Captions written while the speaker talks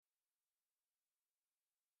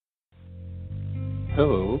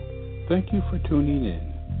Hello, thank you for tuning in.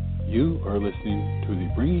 You are listening to the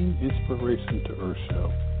Bringing Inspiration to Earth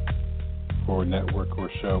show. For network or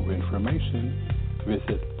show information,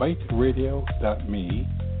 visit biteradio.me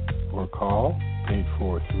or call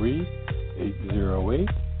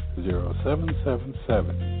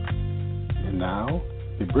 843-808-0777. And now,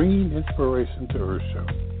 the Bringing Inspiration to Earth show.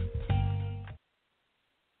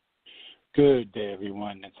 Good day,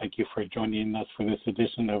 everyone, and thank you for joining us for this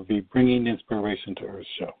edition of the Bringing Inspiration to Earth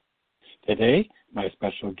show. Today, my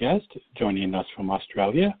special guest joining us from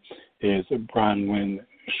Australia is Bronwen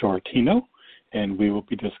Sciortino, and we will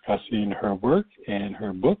be discussing her work and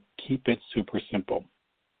her book, Keep It Super Simple.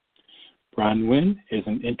 Bronwen is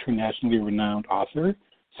an internationally renowned author,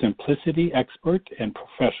 simplicity expert, and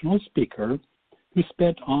professional speaker who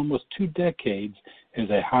spent almost 2 decades as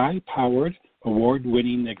a high-powered,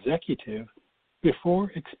 award-winning executive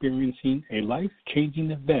before experiencing a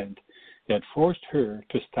life-changing event that forced her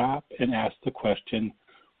to stop and ask the question,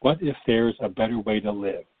 what if there's a better way to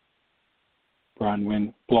live?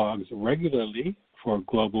 Bronwen blogs regularly for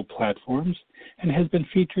global platforms and has been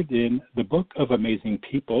featured in the Book of Amazing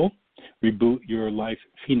People, Reboot Your Life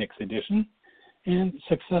Phoenix Edition, and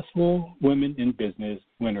Successful Women in Business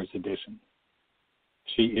Winners Edition.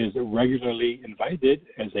 She is regularly invited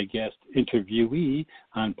as a guest interviewee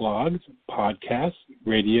on blogs, podcasts,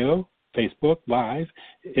 radio, Facebook Live,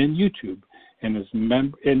 and YouTube, and is in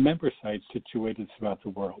member sites situated throughout the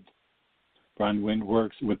world. Bronwen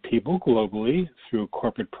works with people globally through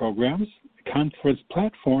corporate programs, conference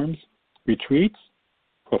platforms, retreats,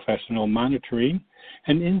 professional monitoring,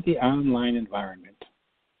 and in the online environment.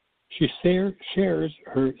 She shares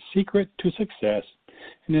her secret to success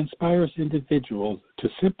and inspires individuals to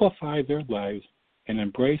simplify their lives and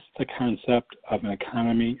embrace the concept of an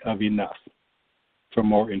economy of enough. For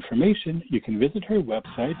more information, you can visit her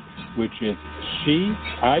website, which is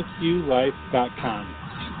sheiqlife.com.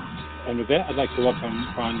 And with that, I'd like to welcome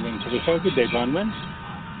Bronwen to the show. Good day, Bronwen.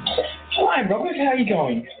 Hi, Robert. How are you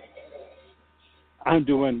going? I'm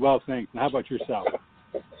doing well, thanks. And how about yourself?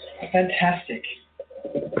 Fantastic.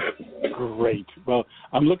 Great. Well,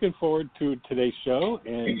 I'm looking forward to today's show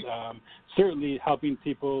and certainly helping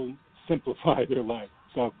people simplify their life.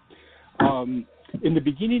 So, in the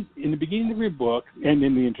beginning of your book and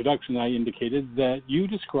in the introduction, I indicated that you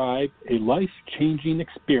describe a life-changing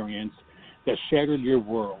experience that shattered your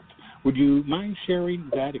world. Would you mind sharing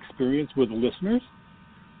that experience with the listeners?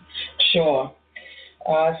 Sure.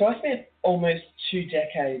 So I spent almost 2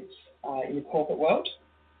 decades in the corporate world.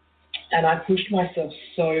 And I pushed myself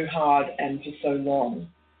so hard and for so long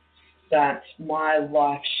that my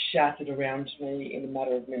life shattered around me in a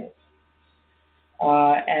matter of minutes.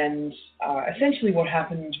 Essentially what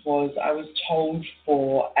happened was I was told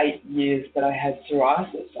for 8 years that I had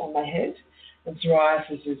psoriasis on my head. And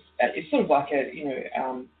psoriasis is sort of like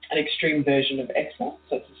an extreme version of eczema,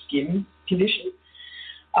 so it's a skin condition.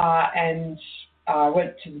 And I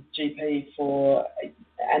went to the GP for an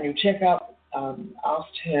annual checkup.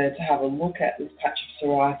 Asked her to have a look at this patch of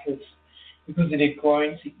psoriasis because it had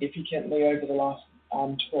grown significantly over the last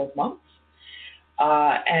 12 months.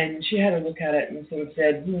 And she had a look at it and sort of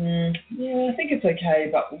said, yeah, I think it's okay,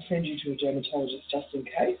 but we'll send you to a dermatologist just in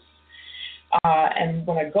case. And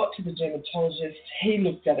when I got to the dermatologist, he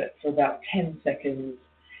looked at it for about 10 seconds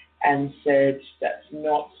and said, that's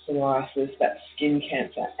not psoriasis, that's skin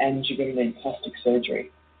cancer, and you're going to need plastic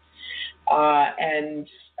surgery.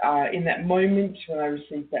 In that moment when I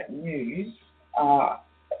received that news,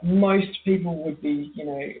 most people would be,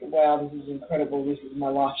 wow, this is incredible, this is my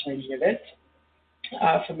life-changing event.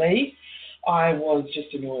 For me, I was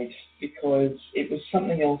just annoyed because it was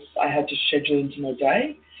something else I had to schedule into my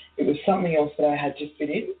day. It was something else that I had to fit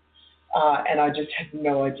in, and I just had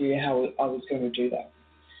no idea how I was going to do that.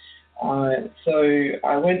 So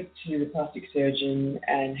I went to the plastic surgeon,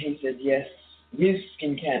 and he said, yes, it is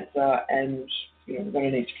skin cancer, and we're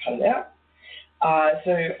going to need to cut it out.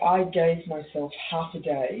 So I gave myself half a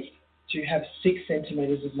day to have 6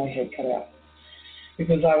 centimetres of my head cut out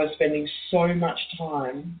because I was spending so much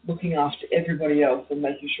time looking after everybody else and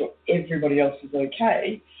making sure everybody else was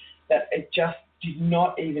okay that it just did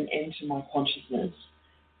not even enter my consciousness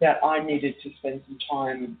that I needed to spend some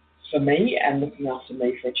time for me and looking after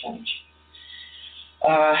me for a change.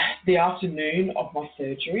 The afternoon of my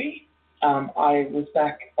surgery, I was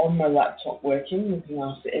back on my laptop working, looking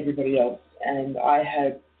after everybody else, and I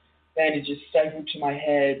had bandages stapled to my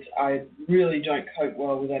head. I really don't cope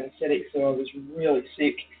well with anesthetics, so I was really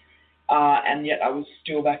sick, and yet I was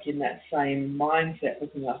still back in that same mindset,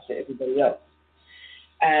 looking after everybody else.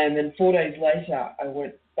 And then 4 days later, I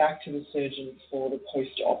went back to the surgeon for the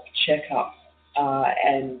post-op checkup,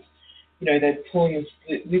 and they're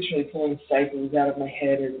literally pulling staples out of my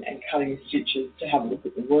head and cutting the stitches to have a look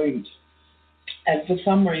at the wound. And for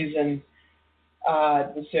some reason,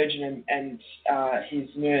 the surgeon and his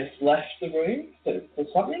nurse left the room for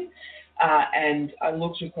something, and I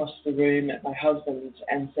looked across the room at my husband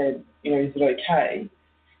and said, is it okay?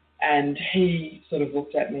 And he sort of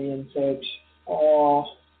looked at me and said, oh,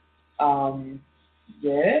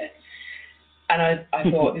 yeah. And I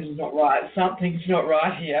thought, this is not right. Something's not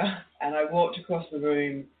right here. And I walked across the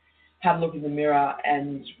room, had a look in the mirror,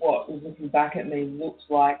 and what was looking back at me looked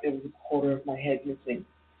like there was a quarter of my head missing.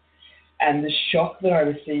 And the shock that I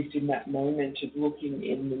received in that moment of looking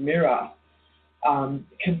in the mirror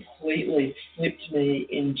completely flipped me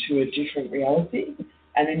into a different reality.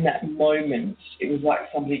 And in that moment, it was like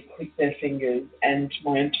somebody clicked their fingers and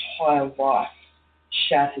my entire life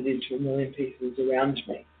shattered into a million pieces around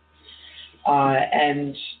me.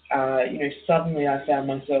 Suddenly I found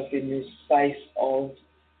myself in this space of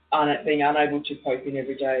being unable to cope in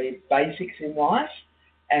everyday basics in life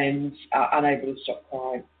and unable to stop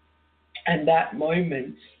crying. And that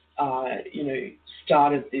moment,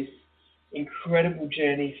 started this incredible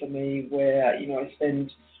journey for me where,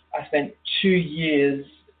 I spent 2 years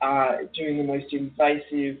doing the most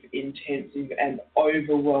invasive, intensive and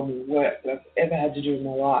overwhelming work that I've ever had to do in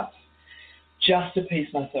my life, just to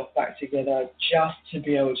piece myself back together, just to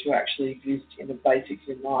be able to actually exist in the basics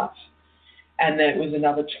in life. And then it was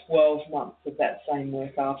another 12 months of that same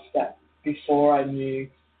work after that before I knew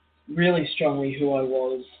really strongly who I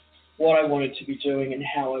was, what I wanted to be doing and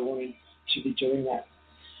how I wanted to be doing that.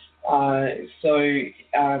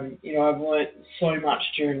 I've learned so much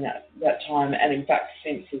during that time, and in fact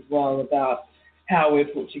since as well, about how we're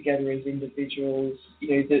put together as individuals,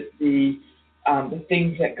 the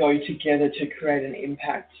things that go together to create an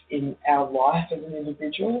impact in our life as an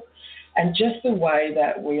individual, and just the way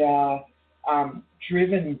that we are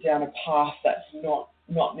driven down a path that's not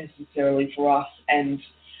necessarily for us, and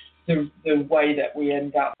the way that we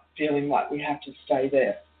end up feeling like we have to stay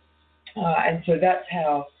there. And so that's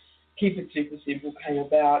how Keep It Super Simple came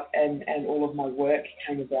about, and all of my work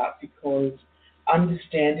came about, because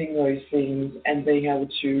understanding those things and being able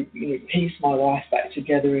to piece my life back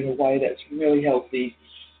together in a way that's really healthy,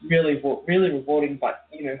 really rewarding, but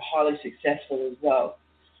highly successful as well.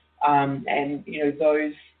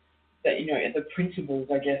 Those that the principles,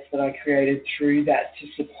 I guess, that I created through that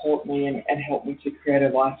to support me and help me to create a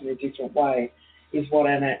life in a different way is what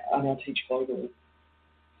I now teach globally.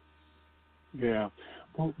 Yeah.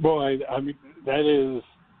 Well, I mean, that's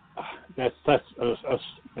an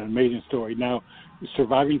amazing story. Now,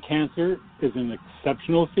 surviving cancer is an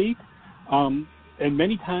exceptional feat, and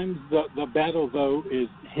many times the battle, though, is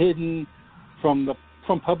hidden from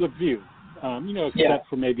public view. Except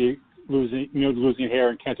for maybe losing hair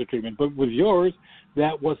in cancer treatment. But with yours,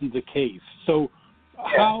 that wasn't the case. So,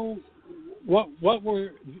 what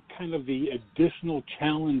were kind of the additional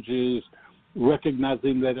challenges,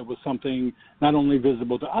 recognizing that it was something not only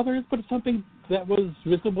visible to others, but something that was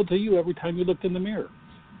visible to you every time you looked in the mirror?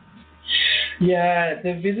 Yeah,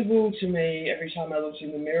 the visible to me every time I looked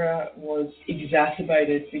in the mirror was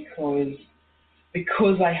exacerbated because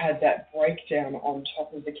I had that breakdown on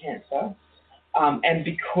top of the cancer, and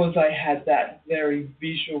because I had that very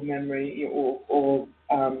visual memory or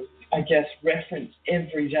I guess reference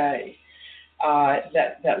every day,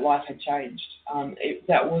 that life had changed.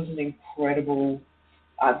 That was an incredible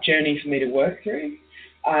journey for me to work through.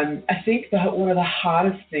 I think one of the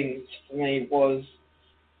hardest things for me was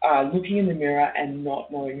looking in the mirror and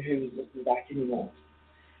not knowing who was looking back anymore.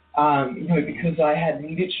 Because I had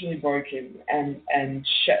literally broken and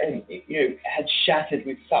had shattered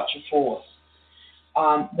with such a force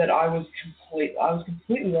that I was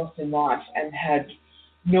completely lost in life and had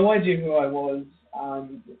no idea who I was,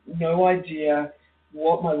 no idea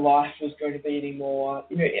what my life was going to be anymore.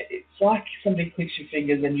 It's like somebody clicks your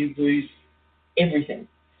fingers and you lose everything.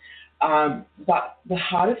 But the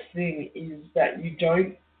hardest thing is that you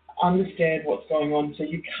don't understand what's going on, so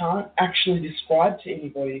you can't actually describe to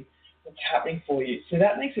anybody what's happening for you. So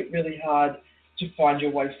that makes it really hard to find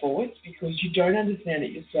your way forward, because you don't understand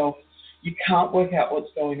it yourself. You can't work out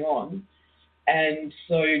what's going on. And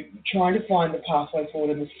so trying to find the pathway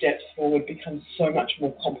forward and the steps forward becomes so much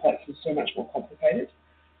more complex and so much more complicated.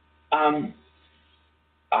 I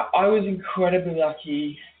was incredibly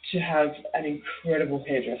lucky to have an incredible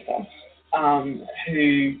hairdresser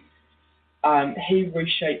who he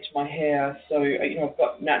reshaped my hair. So, I've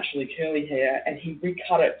got naturally curly hair, and he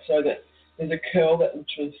recut it so that there's a curl that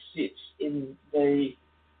literally sits in the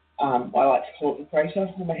I like to call it the crater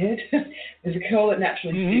on my head. There's a curl that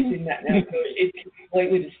naturally sits in that now, so it's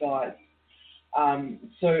completely disguised.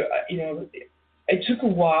 It took a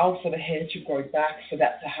while for the hair to grow back for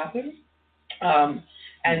that to happen,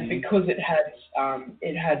 and because it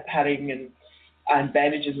had padding and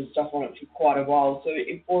bandages and stuff on it for quite a while, so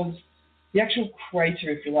it was the actual crater,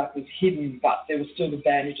 if you like, was hidden, but there was still the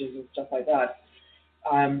bandages and stuff like that.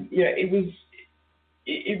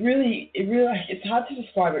 It really, it's hard to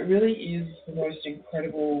describe. It really is the most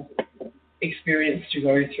incredible experience to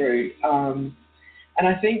go through. And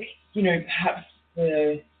I think, perhaps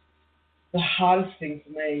the hardest thing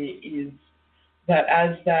for me is that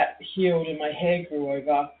as that healed and my hair grew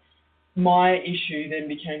over, my issue then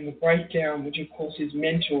became the breakdown, which of course is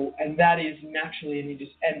mental, and that is naturally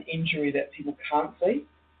an injury that people can't see.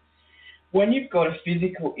 When you've got a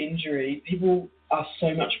physical injury, people are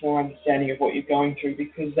so much more understanding of what you're going through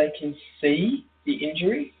because they can see the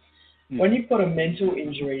injury. When you've got a mental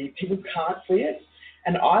injury, people can't see it.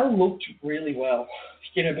 And I looked really well,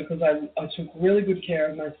 because I took really good care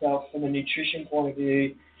of myself from a nutrition point of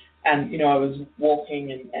view. And, I was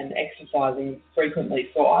walking and exercising frequently.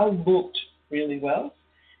 So I looked really well.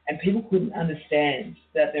 And people couldn't understand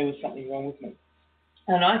that there was something wrong with me.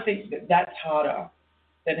 And I think that that's harder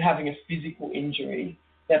than having a physical injury,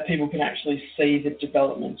 that people can actually see the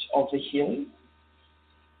development of the healing.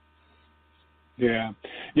 Yeah,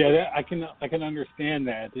 I can understand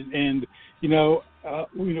that, and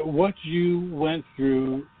what you went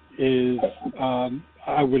through is,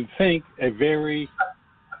 I would think, a very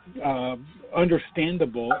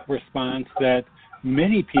understandable response that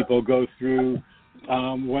many people go through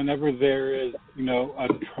whenever there is, a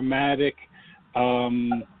traumatic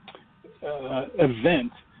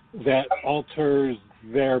event that alters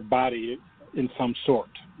their body in some sort,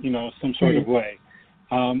 some sort of way.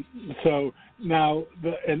 So now,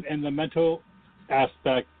 the mental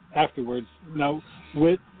aspect afterwards. Now,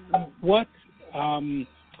 what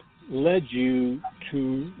led you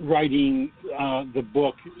to writing the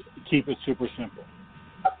book "Keep It Super Simple"?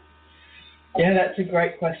 Yeah, that's a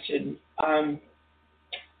great question. I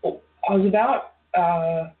was about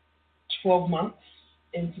 12 months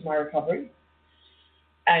into my recovery,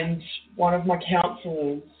 and one of my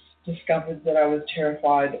counsellors discovered that I was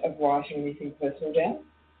terrified of writing anything personal down.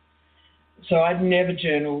 So I'd never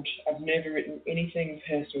journaled, I'd never written anything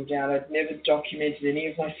personal down, I'd never documented any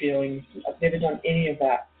of my feelings, I'd never done any of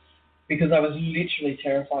that because I was literally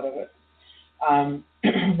terrified of it.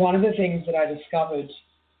 One of the things that I discovered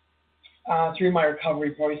through my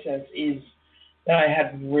recovery process is that I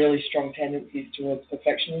had really strong tendencies towards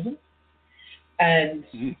perfectionism. And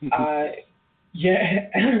so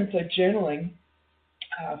journaling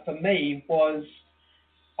for me was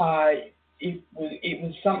it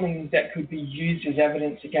was something that could be used as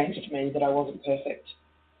evidence against me that I wasn't perfect.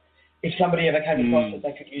 If somebody ever came across it,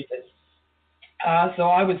 they could use it. So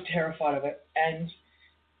I was terrified of it. And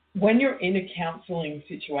when you're in a counselling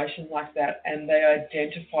situation like that and they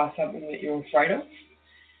identify something that you're afraid of,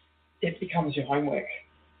 it becomes your homework.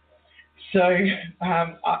 So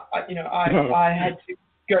I had to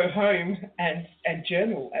go home and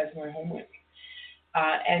journal as my homework.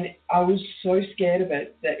 And I was so scared of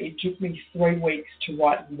it that it took me 3 weeks to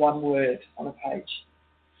write one word on a page.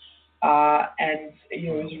 And it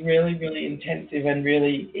was really, really intensive and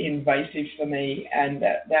really invasive for me, and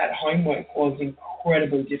that homework was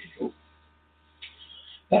incredibly difficult.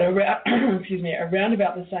 But around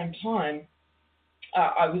about the same time,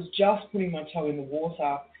 I was just putting my toe in the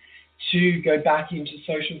water to go back into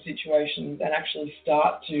social situations and actually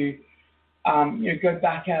start to go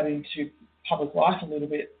back out into public life a little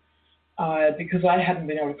bit because I hadn't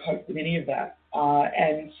been able to cope with any of that.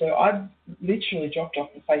 And so I literally dropped off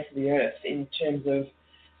the face of the earth in terms of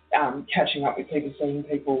catching up with people, seeing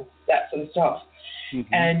people, that sort of stuff.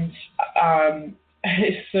 Mm-hmm. And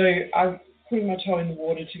so I'm putting my toe in the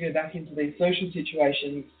water to go back into these social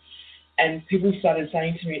situations, and people started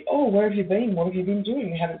saying to me, "Oh, where have you been? What have you been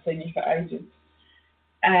doing? We haven't seen you for ages."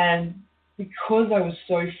 And because I was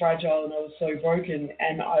so fragile and I was so broken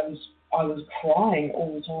and I was crying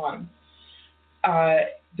all the time,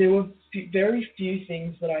 there were very few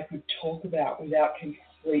things that I could talk about without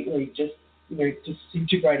completely just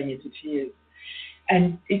disintegrating into tears.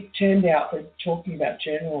 And it turned out that talking about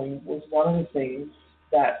journaling was one of the things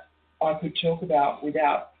that I could talk about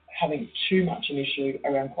without having too much an issue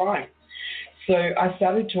around crying. So I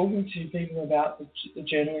started talking to people about the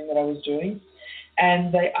journaling that I was doing,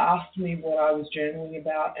 and they asked me what I was journaling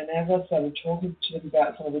about. And as I started talking to them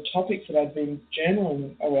about some of the topics that I'd been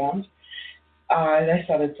journaling around, they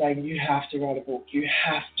started saying, "You have to write a book. You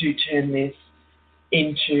have to turn this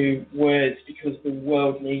into words because the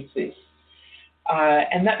world needs this.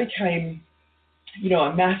 And that became,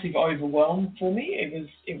 a massive overwhelm for me.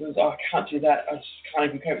 It was, I can't do that. I just can't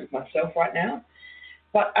even cope with myself right now.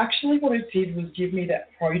 But actually what it did was give me that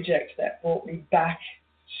project that brought me back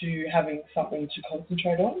to having something to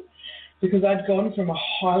concentrate on, because I'd gone from a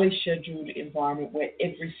highly scheduled environment where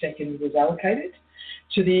every second was allocated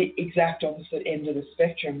to the exact opposite end of the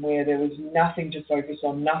spectrum, where there was nothing to focus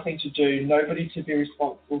on, nothing to do, nobody to be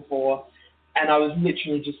responsible for, and I was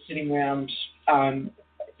literally just sitting around,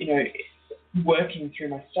 working through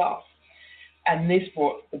my stuff. And this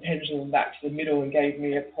brought the pendulum back to the middle and gave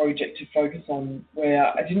me a project to focus on where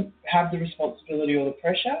I didn't have the responsibility or the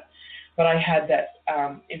pressure, but I had that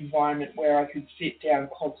environment where I could sit down,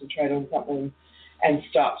 concentrate on something, and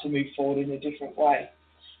start to move forward in a different way.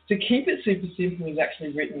 To keep it super simple was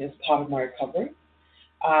actually written as part of my recovery,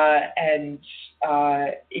 and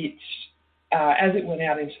as it went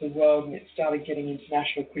out into the world and it started getting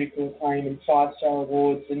international critical acclaim and 5-star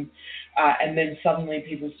awards, and then suddenly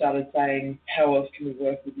people started saying, how else can we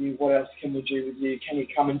work with you? What else can we do with you? Can you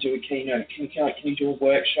come and do a keynote? Can you do a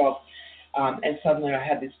workshop? And suddenly I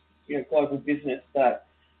had this global business that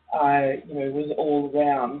was all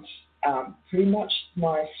around pretty much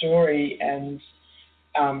my story, and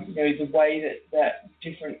the way that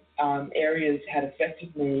different areas had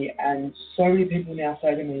affected me. And so many people now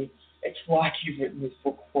say to me, it's like you've written this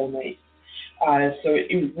book for me. So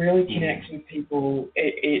it really connects with people.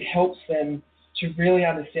 It helps them to really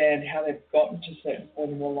understand how they've gotten to a certain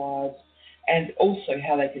point in their lives, and also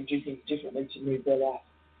how they can do things differently to move their life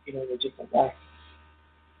in a different way.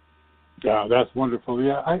 Yeah, that's wonderful.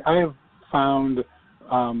 Yeah, I have found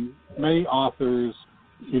many authors,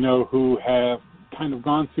 who have kind of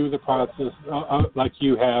gone through the process, like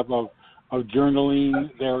you have, of journaling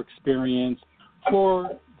their experience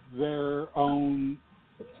for their own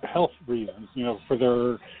health reasons, for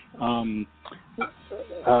their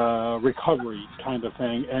recovery kind of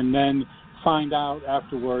thing, and then find out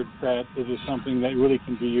afterwards that it is something that really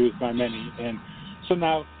can be used by many. And so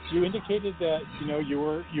now you indicated that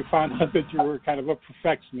you found out that you were kind of a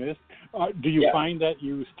perfectionist. Do you find that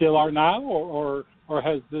you still are now, or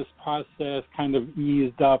has this process kind of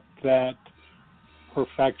eased up that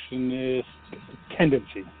perfectionist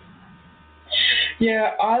tendency?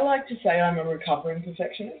 Yeah, I like to say I'm a recovering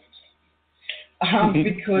perfectionist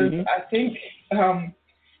because I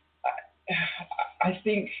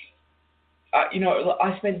think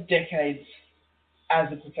I spent decades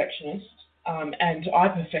as a perfectionist, and I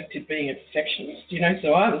perfected being a perfectionist.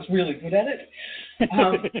 So I was really good at it.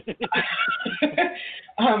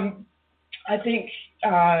 I think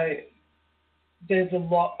I'm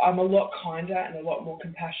a lot kinder and a lot more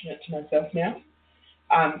compassionate to myself now.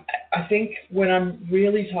 I think when I'm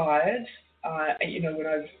really tired, when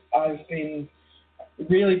I've been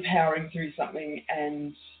really powering through something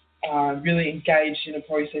and really engaged in a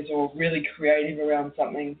process or really creative around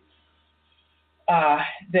something,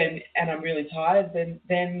 and I'm really tired, then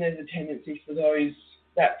there's a tendency for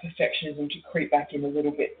that perfectionism to creep back in a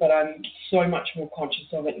little bit. But I'm so much more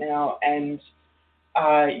conscious of it now, and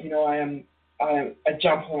I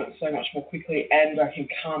jump on it so much more quickly, and I can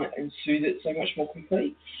calm it and soothe it so much more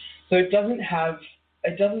quickly. So it doesn't have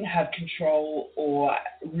control or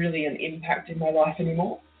really an impact in my life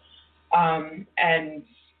anymore. I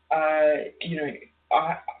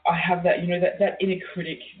have that, that inner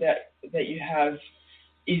critic that you have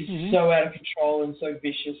is so out of control and so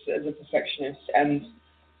vicious as a perfectionist. And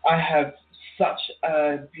I have such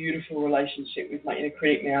a beautiful relationship with my inner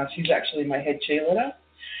critic now. She's actually my head cheerleader.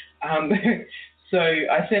 So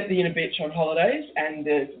I sent the inner bitch on holidays, and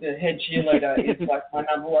the head cheerleader is like my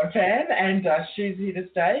number one fan, and she's here to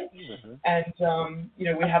stay. And we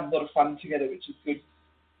have a lot of fun together, which is good.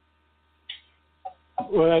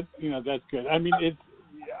 Well, that's good. I mean,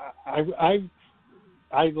 I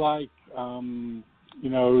like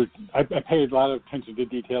I pay a lot of attention to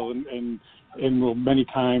detail, and will many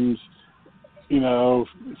times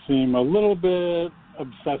seem a little bit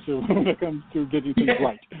obsessive when it comes to getting things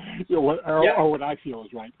right, or what I feel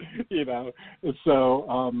is right,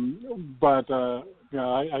 So, but I've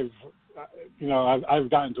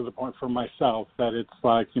gotten to the point for myself that it's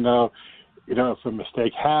like if a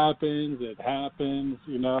mistake happens, it happens.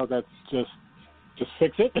 That's just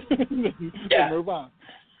fix it and move on.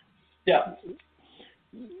 Yeah.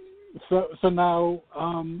 So now,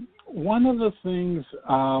 one of the things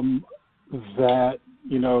that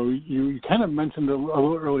you kind of mentioned a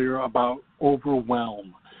little earlier about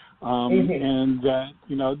overwhelm, and that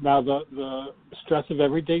now the stress of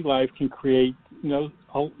everyday life can create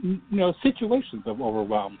situations of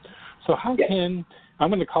overwhelm. So how Yeah. can, I'm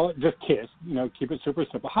going to call it just KISS, keep it super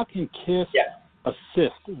simple. How can KISS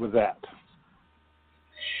assist with that?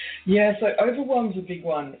 Yeah, so overwhelm's a big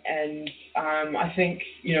one, and I think,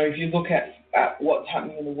 if you look at what's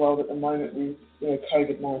happening in the world at the moment with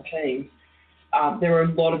COVID-19, there are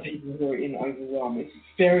a lot of people who are in overwhelm. It's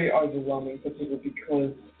very overwhelming for people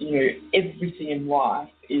because everything in life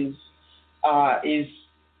is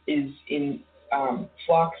in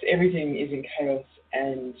flux. Everything is in chaos,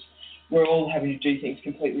 and we're all having to do things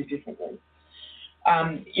completely differently.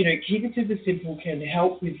 Keep it super simple can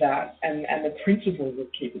help with that, and the principles of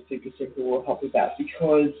keep it super simple will help with that,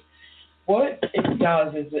 because what it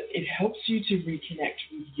does is that it helps you to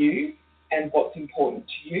reconnect with you and what's important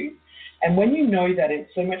to you. And when you know that,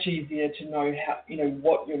 it's so much easier to know how,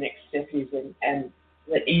 what your next step is and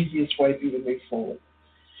the easiest way for you to move forward.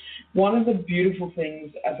 One of the beautiful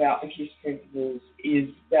things about the KISS principles is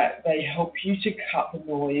that they help you to cut the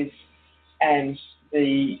noise and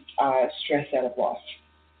the stress out of life.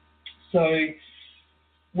 So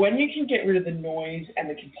when you can get rid of the noise and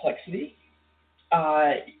the complexity,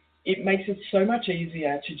 it makes it so much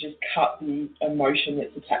easier to just cut the emotion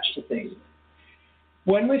that's attached to things.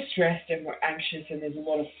 When we're stressed and we're anxious and there's a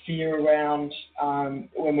lot of fear around,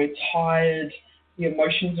 when we're tired, the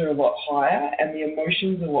emotions are a lot higher, and the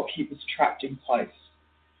emotions are what keep us trapped in place.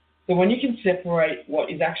 So when you can separate what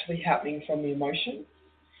is actually happening from the emotion,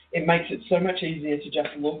 it makes it so much easier to just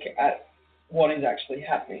look at what is actually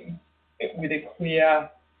happening with a clear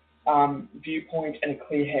viewpoint and a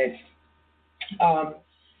clear head.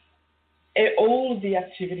 All of the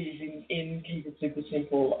activities in Keep It Super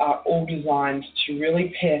Simple are all designed to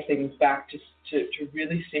really pare things back to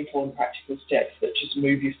really simple and practical steps that just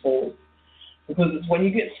move you forward. Because it's when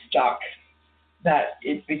you get stuck that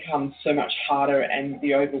it becomes so much harder and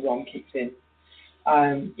the overwhelm kicks in.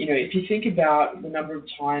 If you think about the number of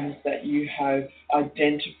times that you have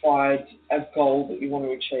identified a goal that you want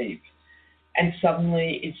to achieve, and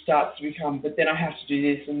suddenly it starts to become, but then I have to do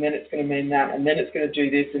this, and then it's going to mean that, and then it's going to do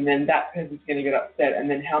this, and then that person's going to get upset, and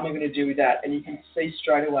then how am I going to deal with that? And you can see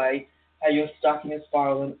straight away how you're stuck in a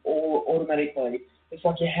spiral, and all automatically, it's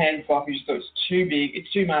like your hands go up, you just go, it's too big, it's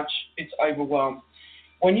too much, it's overwhelmed.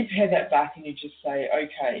 When you pare that back and you just say,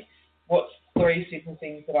 okay, what's 3 simple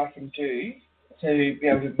things that I can do to be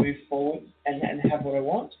able to move forward and have what I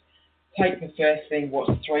want? Take the first thing,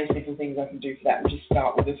 what's 3 simple things I can do for that, and just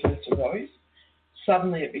start with the first of those.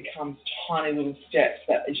 Suddenly it becomes tiny little steps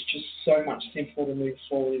that is just so much simpler to move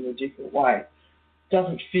forward in a different way. It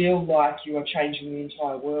doesn't feel like you are changing the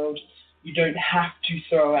entire world. You don't have to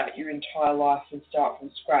throw out your entire life and start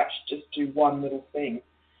from scratch, just do one little thing.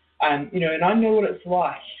 And I know what it's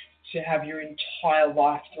like to have your entire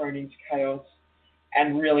life thrown into chaos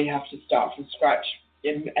and really have to start from scratch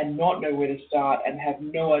and not know where to start and have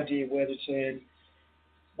no idea where to turn.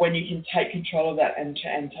 When you can take control of that and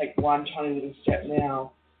take one tiny little step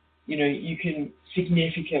now, you can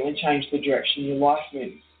significantly change the direction your life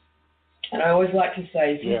moves. And I always like to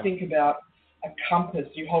say, if you think about a compass,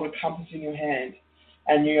 you hold a compass in your hand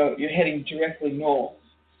and you're heading directly north.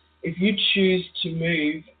 If you choose to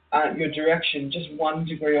move your direction just 1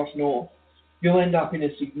 degree off north, you'll end up in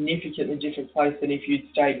a significantly different place than if you'd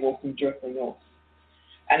stayed walking directly north.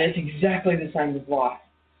 And it's exactly the same with life.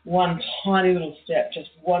 One tiny little step, just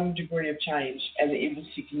 1 degree of change, and it will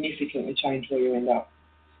significantly change where you end up.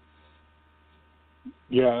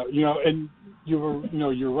 Yeah, and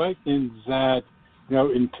you're right in that,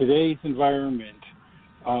 in today's environment,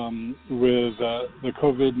 with the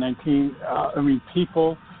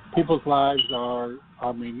COVID-19, people's lives are,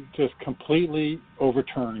 just completely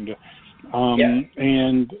overturned.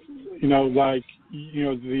 And,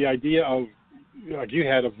 the idea of, like you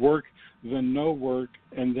had, of work, then no work,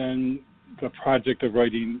 and then the project of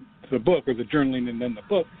writing the book, or the journaling and then the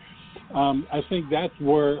book. I think that's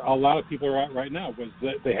where a lot of people are at right now, was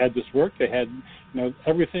that they had this work, they had,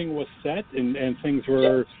 everything was set and things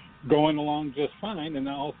were going along just fine, and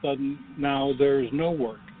all of a sudden now there's no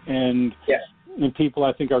work. And people,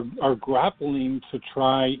 I think, are grappling to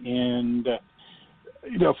try and,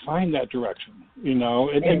 find that direction,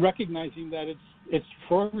 and recognizing that it's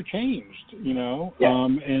forever changed,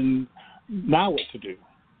 and now what to do.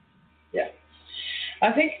 Yeah.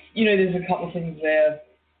 I think, there's a couple of things there.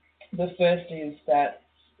 The first is that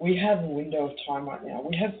we have a window of time right now.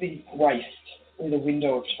 We have been graced with a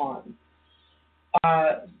window of time.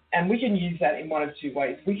 And we can use that in one of 2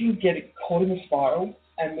 ways. We can get caught in a spiral,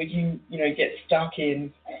 and we can, get stuck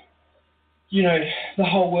in, the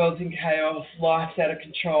whole world's in chaos, life's out of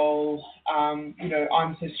control, I'm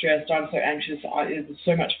so stressed, I'm so anxious, there's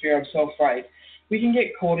so much fear, I'm so afraid. We can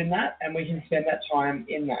get caught in that, and we can spend that time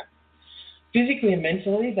in that. Physically and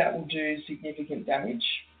mentally, that will do significant damage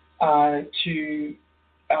to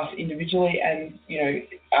us individually and,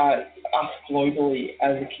 us globally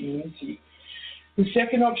as a community. The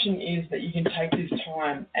second option is that you can take this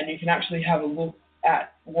time and you can actually have a look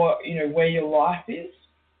at what, where your life is,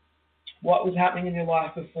 what was happening in your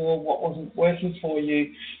life before, what wasn't working for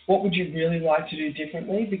you, what would you really like to do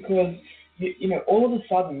differently? Because, all of a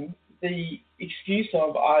sudden, the excuse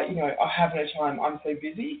of, I have no time, I'm so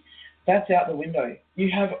busy, that's out the window.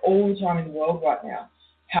 You have all the time in the world right now.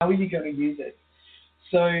 How are you going to use it?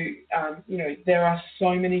 So, there are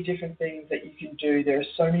so many different things that you can do. There are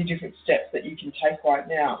so many different steps that you can take right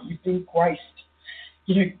now. You've been graced.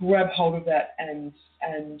 Grab hold of that and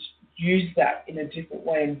use that in a different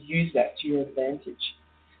way and use that to your advantage.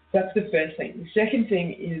 That's the first thing. The second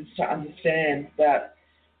thing is to understand that,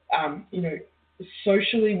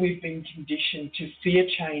 socially we've been conditioned to fear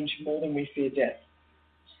change more than we fear death.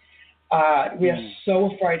 We are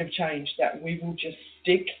so afraid of change that we will just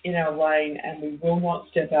stick in our lane and we will not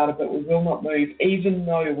step out of it, we will not move, even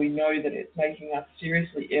though we know that it's making us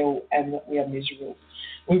seriously ill and that we are miserable.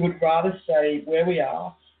 We would rather stay where we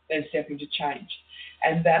are than step into change.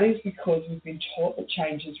 And that is because we've been taught that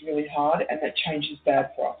change is really hard and that change is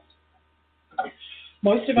bad for us.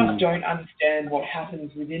 Most of us don't understand what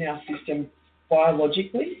happens within our system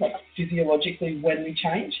biologically, like physiologically, when we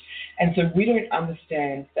change. And so we don't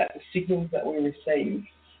understand that the signals that we receive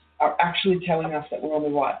are actually telling us that we're on the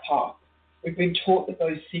right path. We've been taught that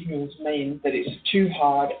those signals mean that it's too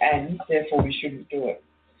hard and therefore we shouldn't do it.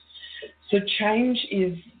 So change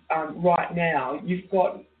is, right now, you've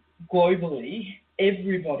got globally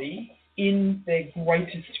everybody in their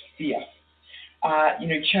greatest fear.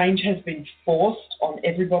 Change has been forced on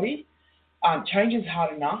everybody. Change is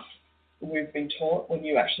hard enough, we've been taught, when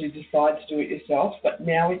you actually decide to do it yourself, but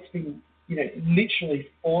now it's been, literally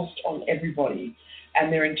forced on everybody,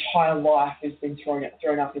 and their entire life has been thrown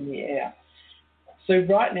up in the air. So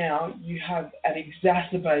right now, you have an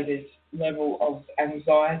exacerbated level of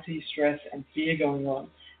anxiety, stress, and fear going on,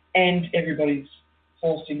 and everybody's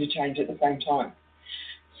forced into change at the same time.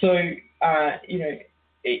 So,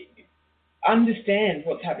 understand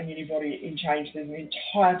what's happening in your body in change. There's an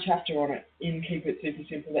entire chapter on it in Keep It Super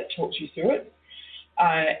Simple that talks you through it.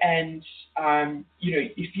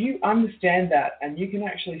 If you understand that and you can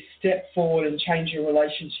actually step forward and change your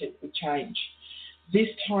relationship with change, this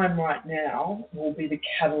time right now will be the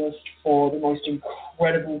catalyst for the most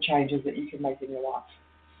incredible changes that you can make in your life.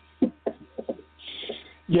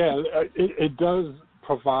 Yeah, it does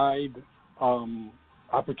provide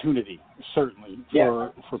opportunity, certainly,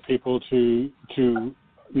 for people to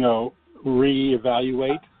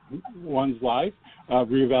reevaluate one's life,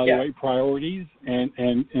 reevaluate priorities, and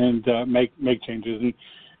make changes.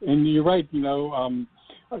 And you're right.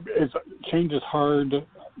 Change is hard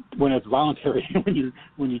when it's voluntary.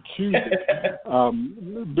 when you choose it,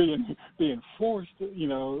 being forced,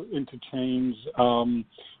 into change,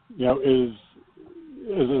 is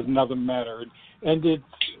another matter. And it's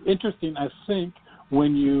interesting, I think,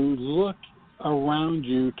 when you look around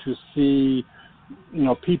you to see,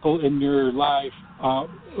 people in your life,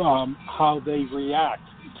 how they react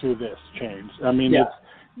to this change. I mean,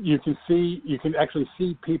 you can actually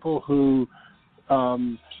see people who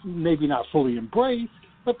maybe not fully embrace,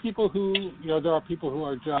 but people who, there are people who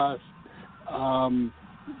are just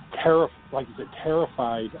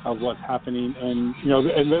terrified of what's happening, and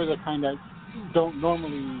and they're the kind that don't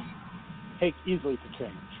normally take easily to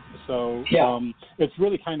change. So it's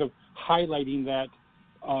really kind of highlighting that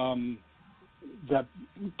that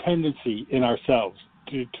tendency in ourselves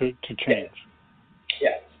to change.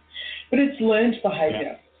 Yeah, but it's learned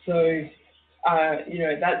behaviour. So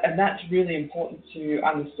that's really important to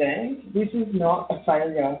understand. This is not a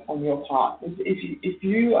failure on your part. If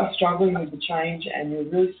you are struggling with the change and you're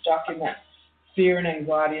really stuck in that fear and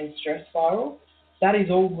anxiety and stress spiral, that is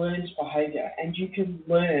all learned behaviour, and you can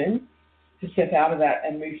learn to step out of that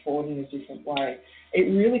and move forward in a different way. It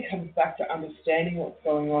really comes back to understanding what's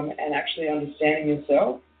going on and actually understanding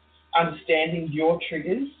yourself, understanding your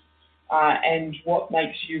triggers, and what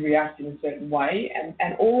makes you react in a certain way.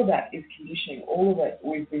 And all of that is conditioning. All of it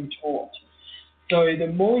we've been taught. So the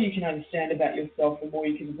more you can understand about yourself, the more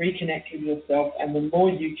you can reconnect with yourself, and the more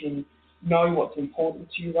you can know what's important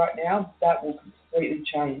to you right now, that will completely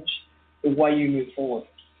change the way you move forward.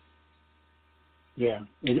 Yeah,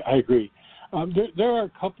 I agree. There are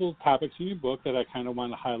a couple topics in your book that I kind of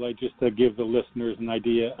want to highlight just to give the listeners an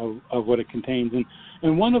idea of what it contains.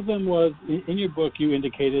 And one of them was, in your book, you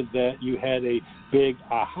indicated that you had a big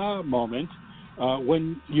aha moment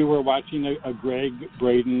when you were watching a Greg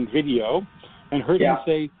Braden video and heard him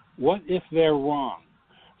say, what if they're wrong?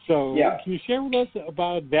 So Yeah. can you share with us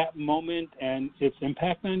about that moment and its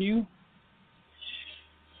impact on you?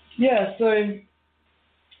 Yeah, so,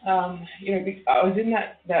 I was in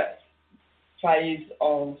that phase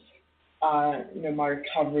of, my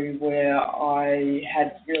recovery where I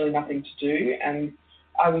had really nothing to do, and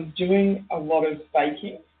I was doing a lot of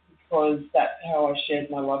baking because that's how I shared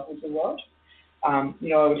my love with the world. I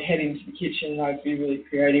would head into the kitchen and I'd be really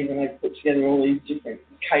creative and I'd put together all these different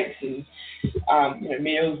cakes and,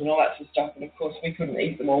 meals and all that sort of stuff. And of course, we couldn't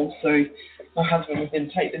eat them all, so my husband would then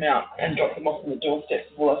take them out and drop them off on the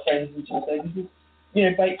doorsteps of all our friends and just say, this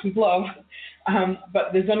is, baked with love.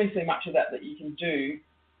 But there's only so much of that you can do.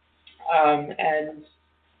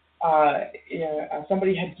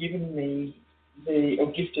 Somebody had given me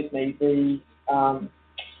gifted me the,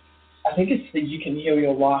 I think it's the You Can Heal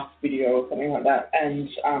Your Life video or something like that. And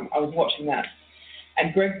I was watching that.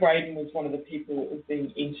 And Greg Braden was one of the people that was being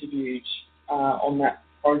interviewed on that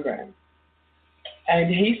program. And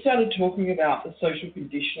he started talking about the social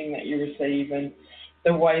conditioning that you receive and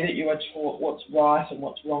the way that you are taught what's right and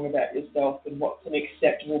what's wrong about yourself and what's an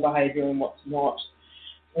acceptable behaviour and what's not.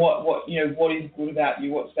 What is good about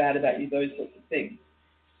you, what's bad about you, those sorts of things.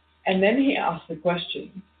 And then he asked the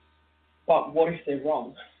question, but what if they're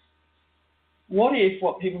wrong? What if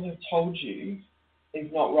what people have told you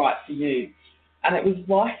is not right for you? And it was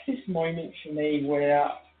like this moment for me where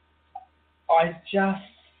I just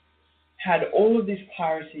had all of this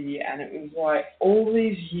clarity, and it was like all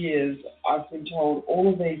these years I've been told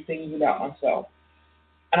all of these things about myself,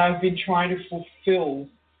 and I've been trying to fulfill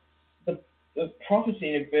the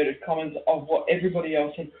prophecy, in inverted commas, of what everybody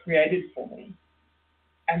else had created for me,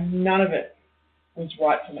 and none of it was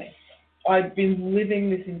right for me. I'd been living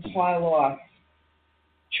this entire life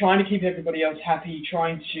trying to keep everybody else happy,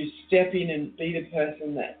 trying to step in and be the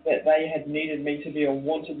person that they had needed me to be or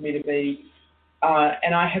wanted me to be.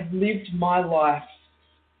 And I had lived my life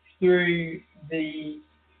through the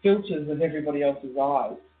filters of everybody else's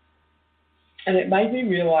eyes. And it made me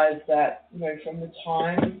realize that, from the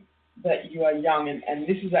time that you are young, and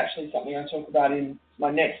this is actually something I talk about in my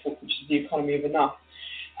next book, which is The Economy of Enough.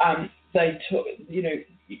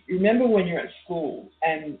 You remember when you're at school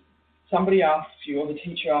and somebody asks you, or the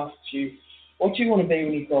teacher asks you, what do you want to be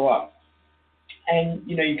when you grow up? And,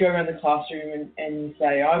 you go around the classroom and you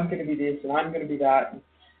say, I'm going to be this and I'm going to be that.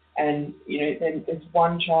 And then there's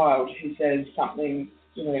one child who says something,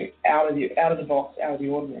 out of the box, out of the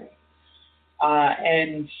ordinary.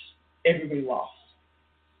 And everybody laughs.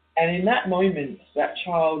 And in that moment, that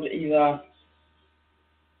child either,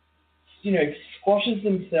 squashes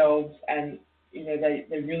themselves and,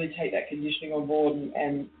 they really take that conditioning on board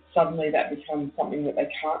and suddenly that becomes something that they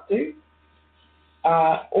can't do.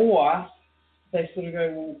 Or they sort of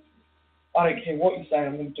go, well, I don't care what you say,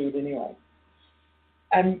 I'm going to do it anyway.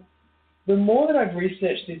 And the more that I've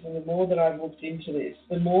researched this and the more that I've looked into this,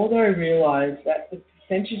 the more that I realise that the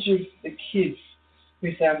percentage of the kids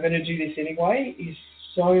who say, I'm going to do this anyway, is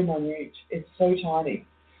so minute. It's so tiny.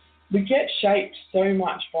 We get shaped so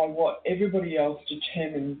much by what everybody else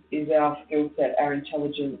determines is our skill set, our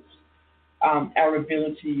intelligence, our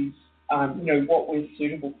abilities, what we're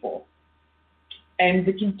suitable for. And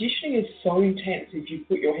the conditioning is so intense if you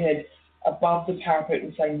put your head above the parapet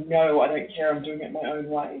and say, no, I don't care, I'm doing it my own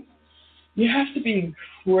way. You have to be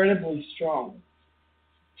incredibly strong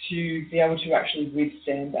to be able to actually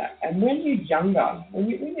withstand that. And when you're younger, when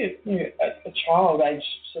you're a child aged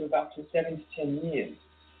sort of up to 7 to 10 years,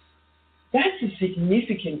 that's a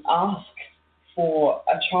significant ask for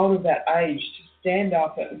a child of that age to stand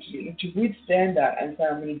up and to withstand that and say,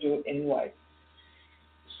 I'm going to do it anyway.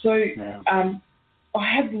 So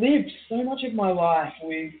I have lived so much of my life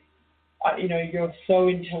with, you're so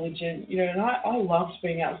intelligent, and I loved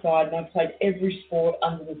being outside and I played every sport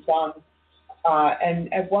under the sun.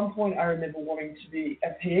 And at one point I remember wanting to be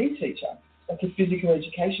a PE teacher, like a physical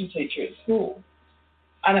education teacher at school.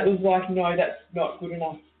 And it was like, no, that's not good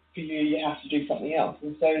enough for you, you have to do something else.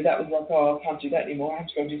 And so that was like, oh, I can't do that anymore, I have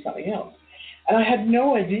to go and do something else. And I had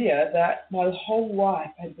no idea that my whole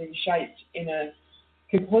life had been shaped in a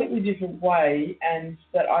completely different way, and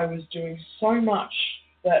that I was doing so much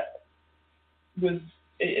that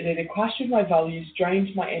it either clashed with my values,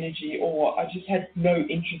 drained my energy, or I just had no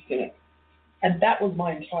interest in it. And that was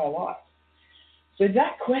my entire life. So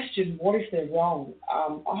that question, what if they're wrong,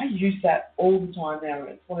 I use that all the time now, and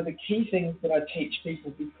it's one of the key things that I teach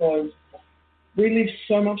people, because we live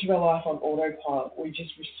so much of our life on autopilot. We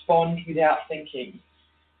just respond without thinking.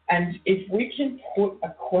 And if we can put a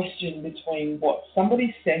question between what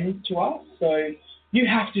somebody sends to us, so you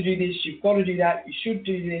have to do this, you've got to do that, you should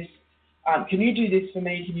do this, Can you do this for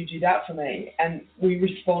me? Can you do that for me? And we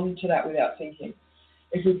respond to that without thinking.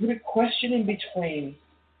 If we put a question in between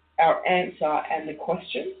our answer and the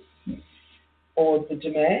question or the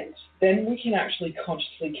demand, then we can actually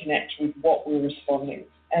consciously connect with what we're responding.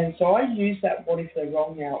 And so I use that what if they're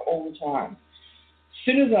wrong now all the time. As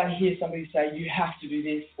soon as I hear somebody say, you have to do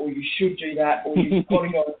this, or you should do that, or you've got to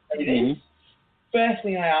go and say this, first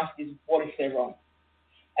thing I ask is, what if they're wrong?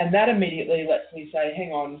 And that immediately lets me say,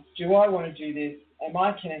 hang on, do I want to do this? Am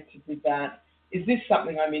I connected with that? Is this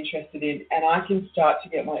something I'm interested in? And I can start to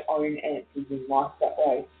get my own answers in life that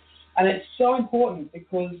way. And it's so important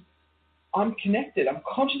because I'm connected. I'm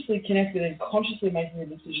consciously connected and consciously making the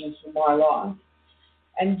decisions for my life.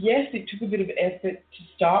 And yes, it took a bit of effort to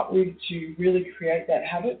start with to really create that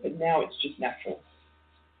habit, but now it's just natural.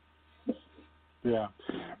 Yeah.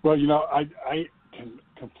 Well, I can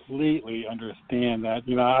completely understand that.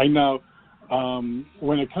 I know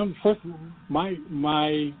when it comes, first, my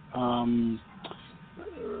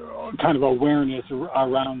kind of awareness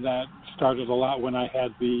around that started a lot when I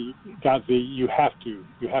had you have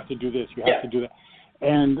to do this, you have to do that.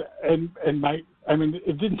 And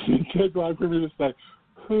it didn't take long for me to say,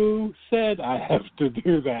 who said I have to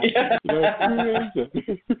do that? Yeah. Who is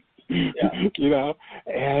it? Yeah.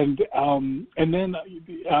 And then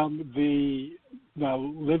I'm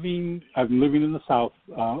living in the south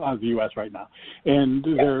of the U.S. right now, and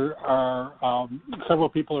there are several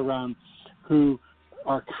people around who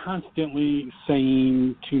are constantly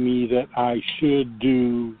saying to me that I should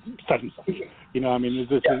do such and such.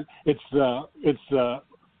 It's the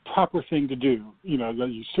proper thing to do. That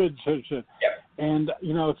you should. Yep. And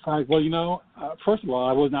it's like, well, first of all,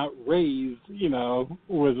 I was not raised,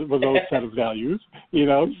 with those set of values,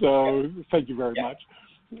 So thank you very much.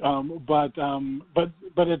 But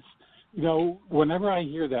it's, whenever I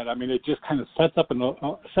hear that, it just kind of sets off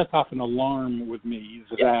an alarm with me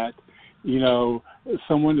that,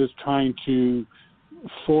 someone is trying to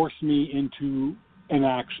force me into an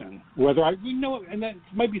action, whether and that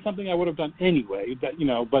might be something I would have done anyway. That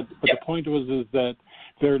but the point is that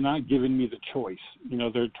they're not giving me the choice.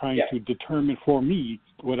 They're trying to determine for me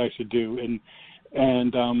what I should do,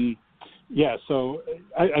 So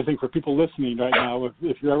I think for people listening right now,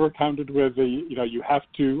 if you're ever counted with you have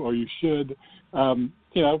to or you should,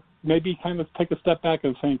 maybe kind of take a step back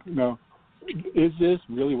and think, is this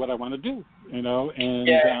really what I want to do? And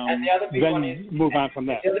the other big then one is, move on from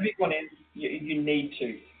that. The other big one is you need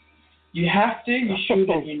to. You have to, you should,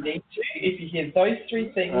 and you need to. If you hear those three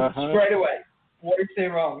things straight away, what if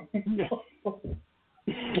they're wrong?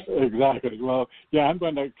 Exactly. Well, I'm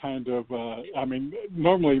going to kind of.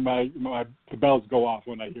 Normally the bells go off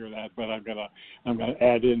when I hear that, but I'm gonna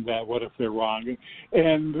add in that what if they're wrong,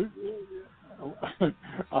 and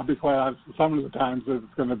I'll be quite honest. Some of the times it's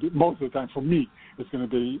going to be, most of the time for me, it's going to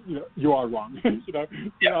be, you are wrong. I'm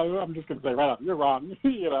just going to say right up, you're wrong.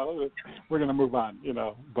 We're going to move on.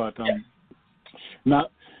 But now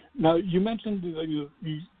you mentioned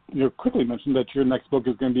you quickly mentioned that your next book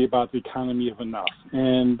is going to be about the economy of enough,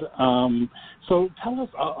 and so tell us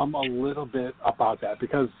a little bit about that,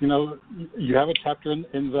 because you have a chapter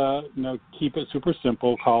in the Keep It Super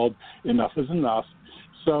Simple called Enough is Enough.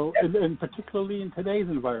 So, and particularly in today's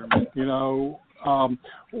environment,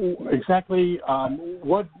 exactly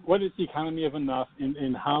what is the economy of enough,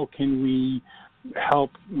 and how can we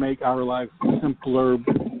help make our lives simpler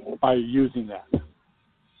by using that?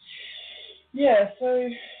 Yeah, so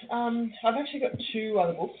I've actually got two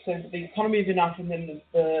other books. So the Economy of Enough, and then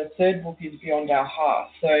the third book is Beyond Our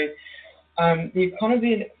Heart. So the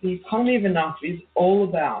economy of enough is all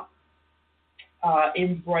about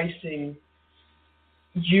embracing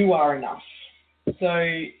you are enough. So,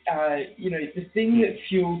 the thing that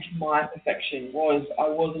fueled my perfection was I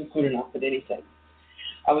wasn't good enough at anything.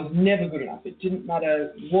 I was never good enough. It didn't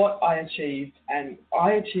matter what I achieved, and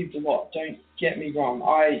I achieved a lot. Don't get me wrong.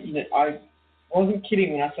 I wasn't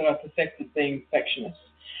kidding when I said I perfected being perfectionist.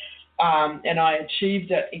 And I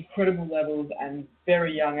achieved at incredible levels and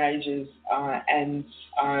very young ages, and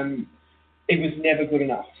it was never good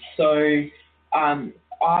enough. So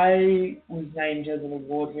I was named as an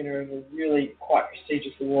award winner of a really quite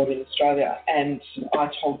prestigious award in Australia, and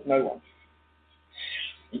I told no one.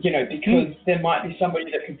 Because there might be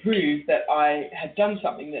somebody that could prove that I had done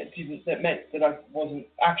something that meant that I wasn't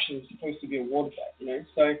actually supposed to be awarded that,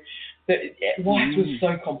 So life was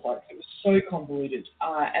so complex. It was so convoluted.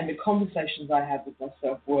 And the conversations I had with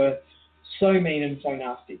myself were so mean and so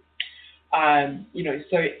nasty.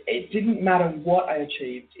 So it didn't matter what I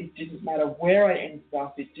achieved. It didn't matter where I ended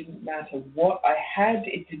up. It didn't matter what I had.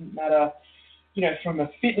 It didn't matter from a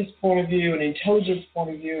fitness point of view, an intelligence point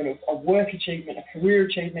of view, and a work achievement, a career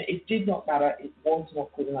achievement. It did not matter. It was not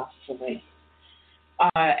good enough for me.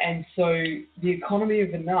 And so the economy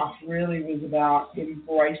of enough really was about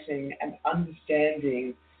embracing and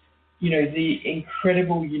understanding, the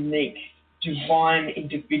incredible, unique, divine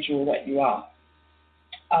individual that you are.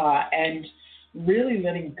 And really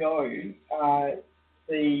letting go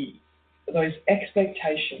those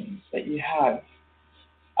expectations that you have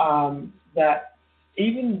that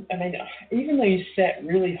even though you set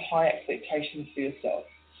really high expectations for yourself,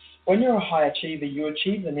 when you're a high achiever, you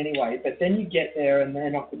achieve them anyway, but then you get there and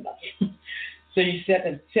they're not good enough. So you set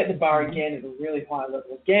the bar again at a really high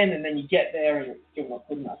level again, and then you get there and it's still not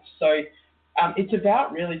good enough. So it's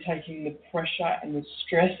about really taking the pressure and the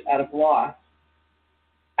stress out of life,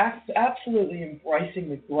 absolutely embracing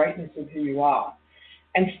the greatness of who you are,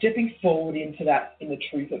 and stepping forward into that, in the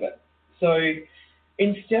truth of it. So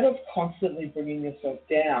instead of constantly bringing yourself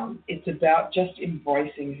down, it's about just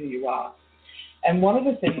embracing who you are. And one of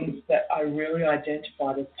the things that I really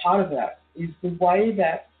identified as part of that is the way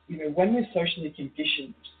that, when we're socially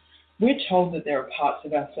conditioned, we're told that there are parts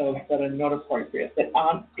of ourselves that are not appropriate, that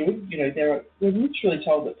aren't good. We're literally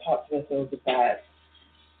told that parts of ourselves are bad.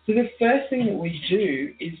 So the first thing that we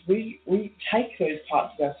do is we take those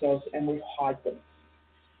parts of ourselves and we hide them,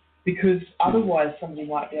 because otherwise somebody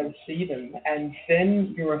might be able to see them, and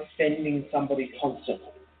then you're offending somebody constantly.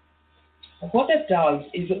 What that does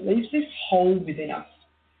is it leaves this hole within us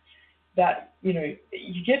that,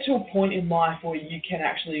 you get to a point in life where you can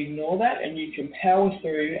actually ignore that and you can power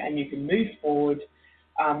through and you can move forward.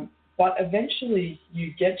 But eventually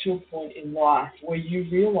you get to a point in life where you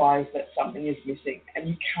realize that something is missing and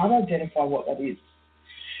you can't identify what that is.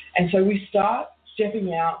 And so we start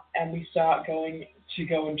stepping out and we start going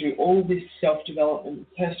and do all this self-development,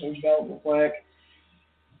 personal development work.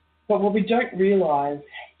 But what we don't realize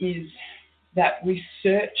is that we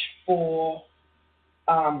search for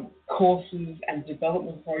courses and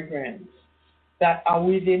development programs that are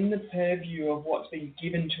within the purview of what's been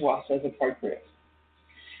given to us as appropriate.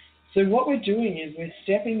 So what we're doing is we're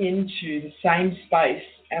stepping into the same space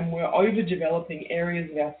and we're overdeveloping areas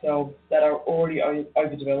of ourselves that are already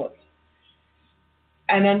overdeveloped.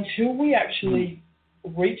 And until we actually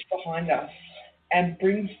reach behind us and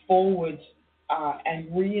bring forward and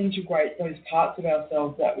reintegrate those parts of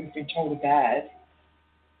ourselves that we've been told are bad,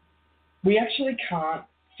 we actually can't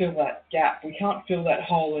fill that gap. We can't fill that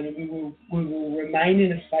hole, and we will remain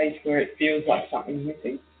in a space where it feels like something's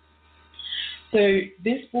missing. So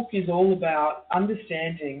this book is all about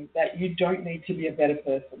understanding that you don't need to be a better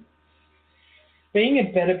person. Being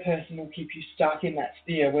a better person will keep you stuck in that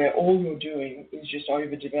sphere where all you're doing is just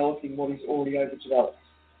overdeveloping what is already overdeveloped.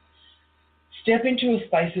 Step into a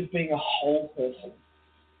space of being a whole person.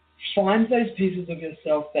 Find those pieces of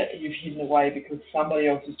yourself that you've hidden away because somebody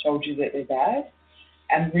else has told you that they're bad,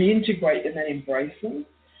 and reintegrate them and embrace them.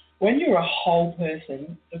 When you're a whole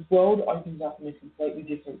person, the world opens up in a completely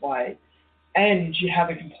different way, and you have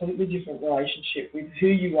a completely different relationship with who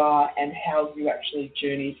you are and how you actually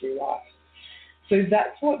journey through life. So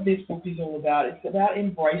that's what this book is all about. It's about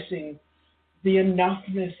embracing the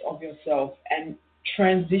enoughness of yourself and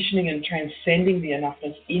transitioning and transcending the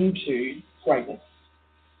enoughness into greatness.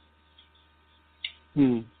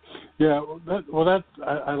 Yeah,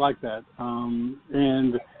 I like that.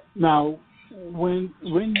 And now, when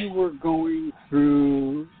you were going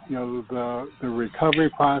through, the recovery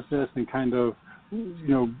process and kind of, I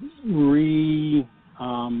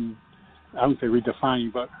wouldn't say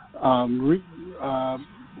redefining, but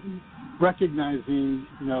recognizing,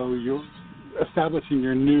 you're establishing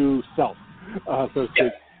your new self, so to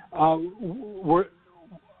speak.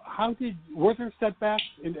 Were there setbacks,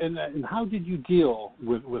 and how did you deal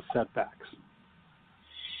with setbacks?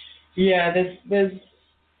 Yeah, there's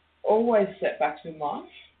always setbacks in life,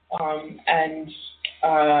 and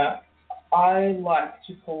I like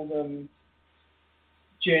to call them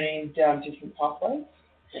journeying down different pathways.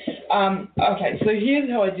 Okay, so here's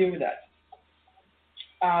how I deal with that.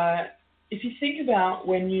 If you think about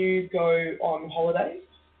when you go on holidays,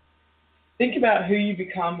 think about who you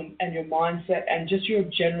become and your mindset and just your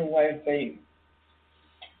general way of being.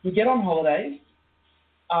 You get on holidays,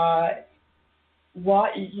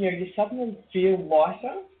 you suddenly feel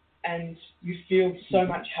lighter and you feel so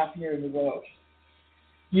much happier in the world.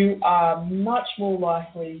 You are much more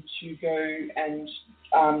likely to go and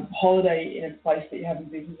holiday in a place that you haven't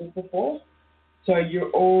visited before. So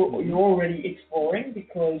you're already exploring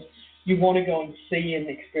because you want to go and see and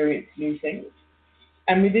experience new things.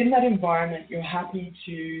 And within that environment, you're happy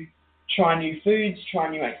to try new foods, try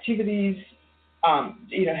new activities,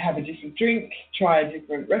 have a different drink, try a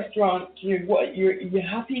different restaurant. You're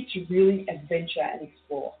happy to really adventure and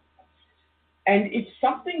explore. And if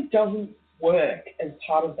something doesn't work as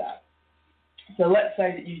part of that, so let's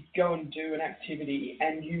say that you go and do an activity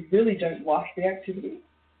and you really don't like the activity,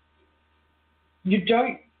 you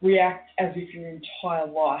don't react as if your entire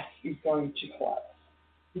life is going to collapse,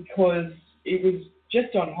 because it was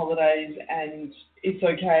just on holidays and it's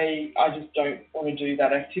okay, I just don't want to do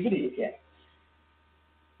that activity again.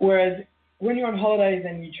 Whereas when you're on holidays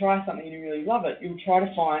and you try something and you really love it, you'll try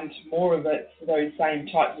to find more of it for those same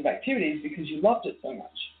types of activities because you loved it so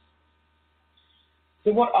much.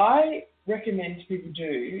 So what I recommend people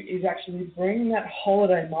do is actually bring that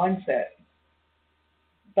holiday mindset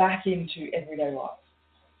back into everyday life.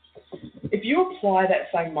 If you apply that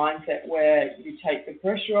same mindset where you take the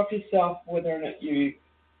pressure off yourself, whether or not you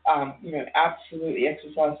absolutely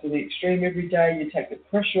exercise to the extreme every day, you take the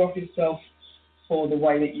pressure off yourself for the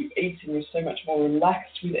way that you eat, and you're so much more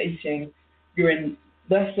relaxed with eating, you're in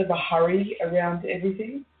less of a hurry around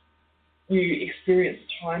everything, you experience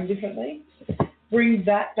time differently, bring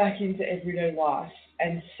that back into everyday life,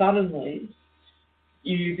 and suddenly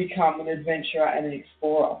you become an adventurer and an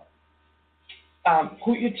explorer.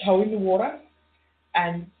 Put your toe in the water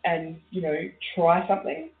and try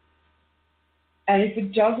something. And if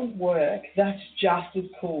it doesn't work, that's just as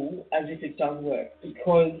cool as if it does work,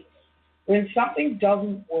 because when something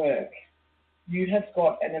doesn't work, you have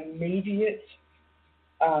got an immediate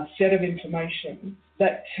set of information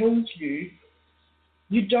that tells you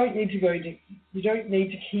you don't need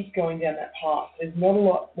to keep going down that path. There's not a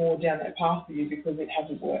lot more down that path for you because it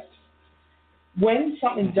hasn't worked. When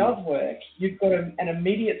something does work, you've got an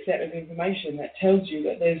immediate set of information that tells you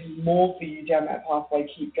that there's more for you down that pathway.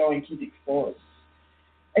 Keep going, keep exploring.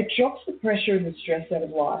 It drops the pressure and the stress out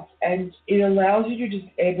of life, and it allows you to just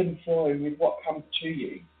ebb and flow with what comes to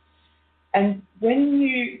you. And when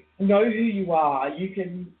you know who you are, you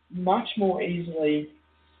can much more easily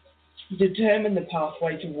determine the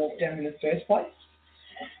pathway to walk down in the first place.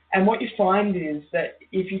 And what you find is that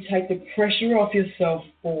if you take the pressure off yourself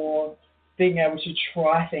for being able to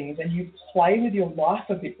try things and you play with your life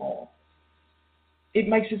a bit more, it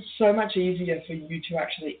makes it so much easier for you to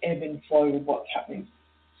actually ebb and flow with what's happening.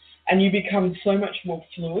 And you become so much more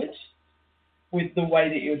fluid with the way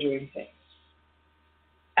that you're doing things.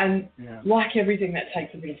 And like everything, that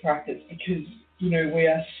takes a bit of practice, because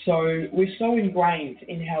we're so ingrained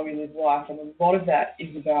in how we live life, and a lot of that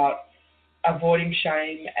is about avoiding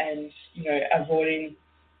shame and avoiding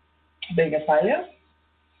being a failure.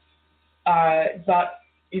 But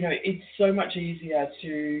it's so much easier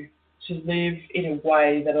to live in a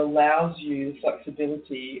way that allows you the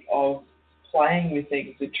flexibility of playing with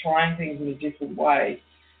things, of trying things in a different way,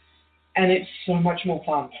 and it's so much more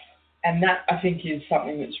fun. And that, I think, is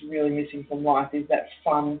something that's really missing from life, is that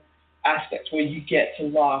fun aspect where you get to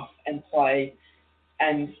laugh and play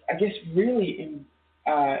and, I guess, really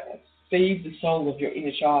feed the soul of your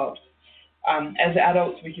inner child. As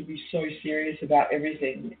adults, we can be so serious about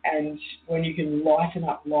everything, and when you can lighten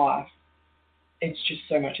up life, it's just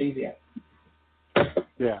so much easier.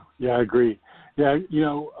 Yeah, I agree. Yeah,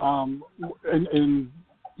 and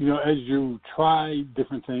as you try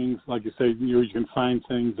different things, like you say, you can find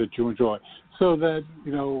things that you enjoy. So that,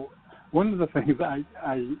 one of the things I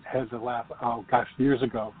had to laugh, years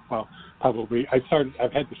ago, well, probably, I've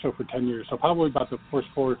had the show for 10 years, so probably about the first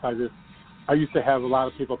 4 or 5 years, I used to have a lot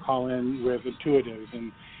of people call in with intuitives,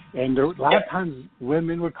 and there, a lot of times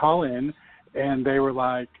women would call in, and they were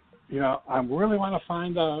like, I really want to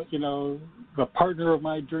find the partner of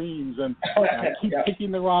my dreams, and I keep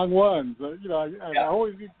picking the wrong ones. I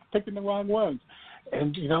always keep picking the wrong ones,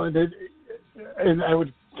 and and I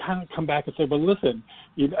would kind of come back and say, but listen,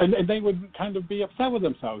 and they would kind of be upset with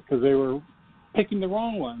themselves because they were picking the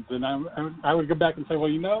wrong ones, and I would go back and say,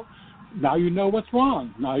 well, now you know what's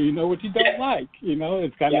wrong. Now you know what you don't like.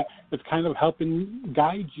 It's kind of helping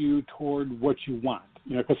guide you toward what you want.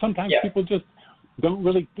 Because sometimes people just don't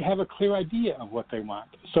really have a clear idea of what they want.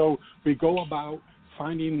 So we go about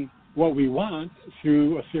finding what we want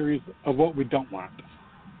through a series of what we don't want.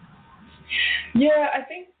 Yeah, I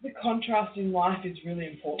think the contrast in life is really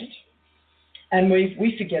important, and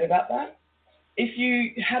we forget about that. If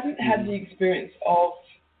you hadn't had the experience of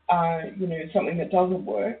something that doesn't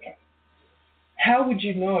work, how would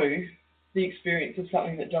you know the experience of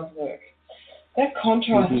something that does work? That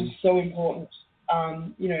contrast is so important,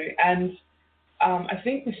 and I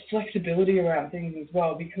think the flexibility around things as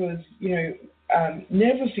well, because,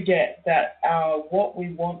 never forget that our what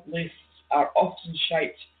we want lists are often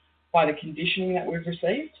shaped by the conditioning that we've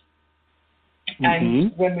received.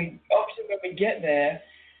 And when we often when we get there,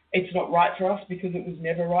 it's not right for us because it was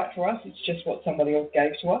never right for us. It's just what somebody else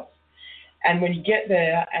gave to us. And when you get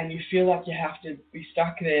there and you feel like you have to be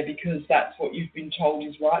stuck there because that's what you've been told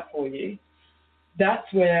is right for you,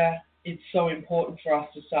 that's where it's so important for us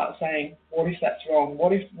to start saying, what if that's wrong?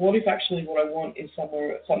 What if actually what I want is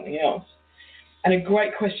something else? And a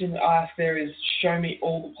great question to ask there is, show me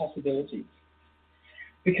all the possibilities.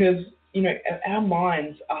 Because, you know, our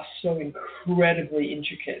minds are so incredibly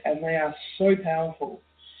intricate and they are so powerful.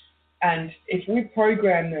 And if we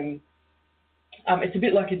program them, it's a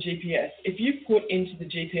bit like a GPS. If you put into the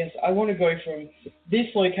GPS, I want to go from this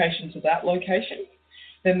location to that location,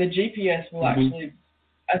 then the GPS will actually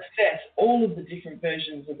assess all of the different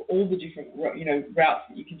versions of all the different, you know, routes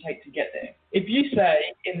that you can take to get there. If you say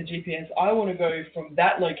in the GPS, I want to go from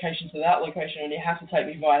that location to that location and you have to take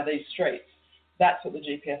me via these streets, that's what the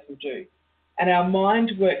GPS will do. And our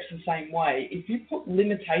mind works the same way. If you put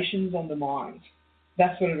limitations on the mind,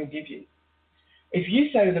 that's what it'll give you. If you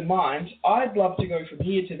say to the mind, I'd love to go from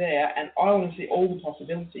here to there and I want to see all the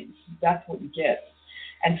possibilities, that's what you get.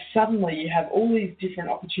 And suddenly you have all these different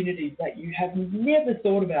opportunities that you have never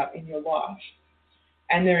thought about in your life.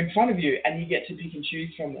 And they're in front of you and you get to pick and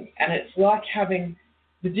choose from them. And it's like having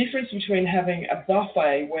the difference between having a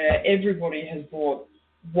buffet where everybody has bought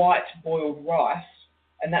white boiled rice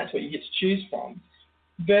and that's what you get to choose from,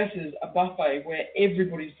 versus a buffet where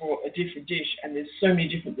everybody's brought a different dish and there's so many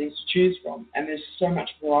different things to choose from and there's so much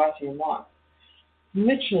variety in life.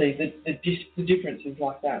 Literally, the difference is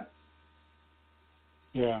like that.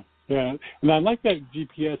 Yeah. And I like that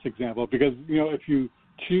GPS example because, you know, if you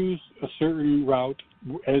choose a certain route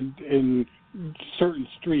and in certain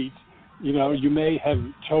streets, you know, you may have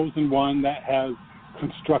chosen one that has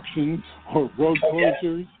construction or road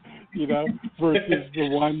closures, you know, versus the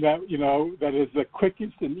one that, you know, that is the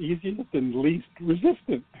quickest and easiest and least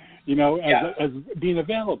resistant, you know, as being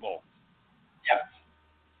available.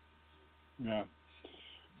 Yeah.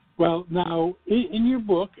 Well, now, in your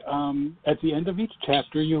book, at the end of each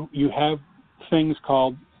chapter, you have things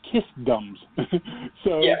called kissdoms.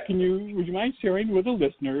 So would you mind sharing with the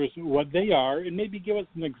listeners what they are and maybe give us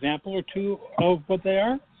an example or two of what they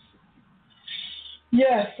are?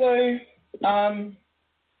 Yeah, so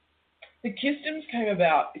the kissdoms came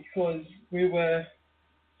about because we were,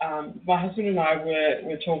 my husband and I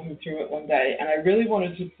were talking through it one day, and I really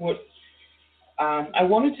wanted to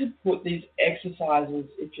put these exercises,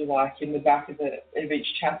 if you like, in the back of each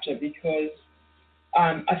chapter because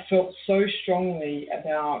I felt so strongly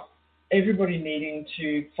about everybody needing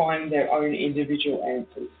to find their own individual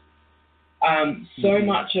answers. So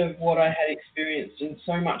much of what I had experienced and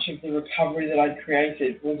so much of the recovery that I'd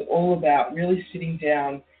created was all about really sitting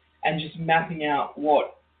down and just mapping out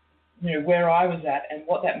what, you know, where I was at and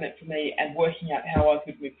what that meant for me and working out how I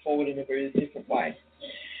could move forward in a very different way.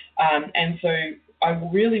 And so I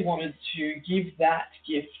really wanted to give that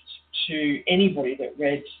gift to anybody that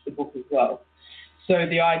read the book as well. So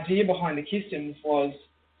the idea behind the kissdoms was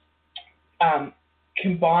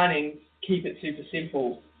combining Keep It Super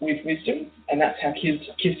Simple with wisdom, and that's how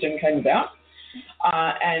kissdom came about.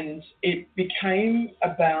 And it became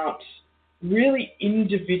about really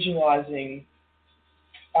individualizing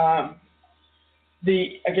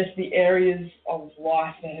the areas of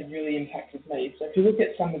life that had really impacted me. So if you look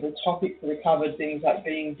at some of the topics that are covered, things like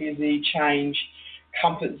being busy, change,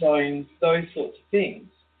 comfort zones, those sorts of things,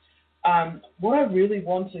 what I really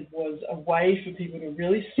wanted was a way for people to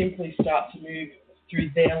really simply start to move through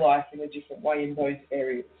their life in a different way in those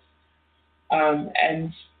areas.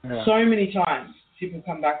 So many times people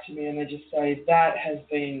come back to me and they just say, that has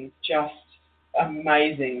been just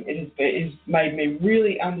amazing. It has made me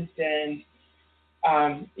really understand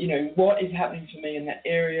you know, what is happening for me in that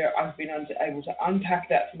area. I've been able to unpack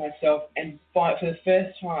that for myself and for the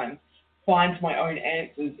first time find my own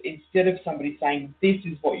answers instead of somebody saying, this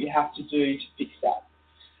is what you have to do to fix that.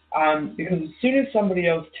 Because as soon as somebody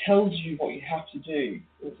else tells you what you have to do,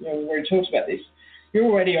 you know, we've already talked about this, you're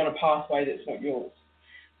already on a pathway that's not yours.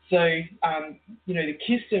 So, you know, the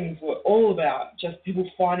kissdoms were all about just people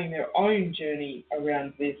finding their own journey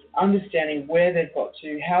around this, understanding where they've got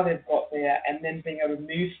to, how they've got there, and then being able to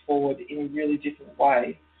move forward in a really different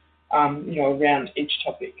way, you know, around each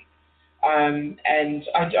topic. And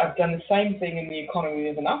I've done the same thing in the Economy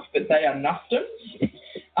of Enough, but they are nuffdoms.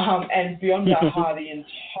 And beyond that, the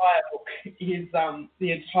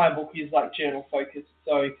entire book is like journal focused.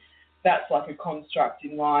 So that's like a construct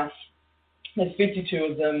in life. There's 52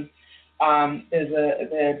 of them.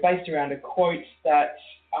 They're based around a quote that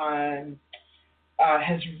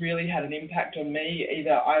has really had an impact on me.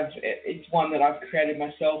 Either it's one that I've created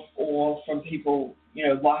myself, or from people,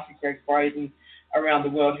 like Greg Braden around the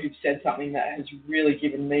world who've said something that has really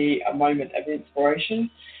given me a moment of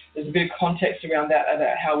inspiration. There's a bit of context around that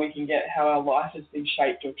about how our life has been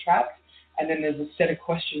shaped or trapped, and then there's a set of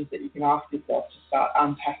questions that you can ask yourself to start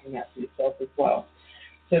unpacking that for yourself as well.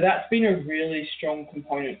 So that's been a really strong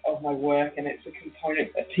component of my work, and it's a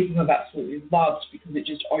component that people have absolutely loved because it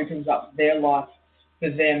just opens up their life for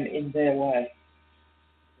them in their way.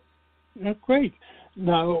 That's great.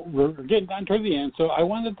 Now, we're getting down toward the end, so I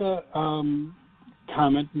wanted to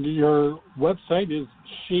comment. Your website is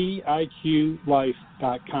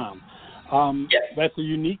sheiqlife.com. Yes. That's a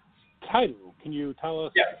unique title. Can you tell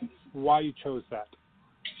us why you chose that?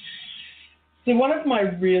 So one of my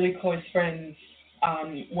really close friends,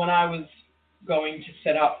 when I was going to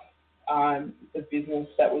set up the business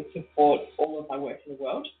that would support all of my work in the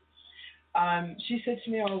world, she said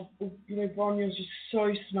to me, Bron, you're just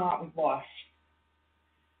so smart with life.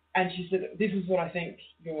 And she said, this is what I think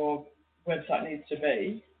your website needs to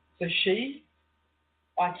be. So she,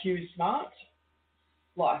 IQ is smart,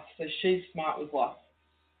 life. So she's smart with life.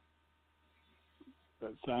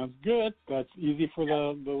 That sounds good. That's easy for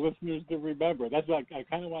the listeners to remember. That's like, I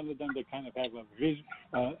kind of wanted them to kind of have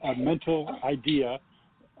a mental idea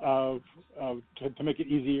to make it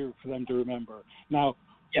easier for them to remember. Now,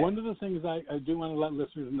 one of the things I do want to let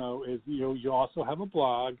listeners know is you also have a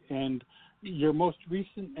blog, and your most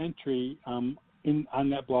recent entry on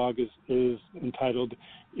that blog is entitled,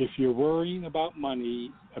 "If You're Worrying About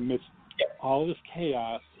Money Amidst All This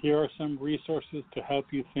Chaos, Here Are Some Resources to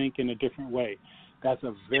Help You Think in a Different Way." That's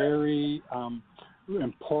a very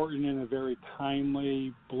important and a very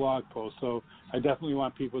timely blog post. So I definitely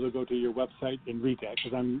want people to go to your website and read that,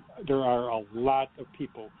 because there are a lot of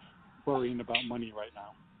people worrying about money right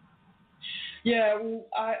now. Yeah, well,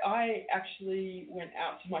 I actually went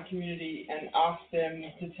out to my community and asked them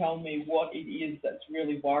to tell me what it is that's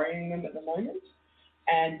really worrying them at the moment.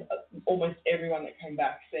 And almost everyone that came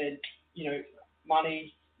back said,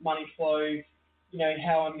 money flow,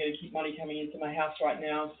 how I'm going to keep money coming into my house right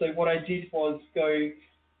now. So what I did was go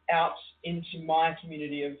out into my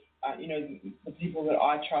community of, the people that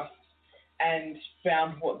I trust, and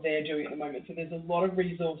found what they're doing at the moment. So there's a lot of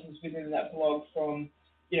resources within that blog from,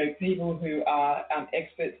 people who are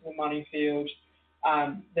experts in the money field.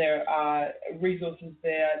 There are resources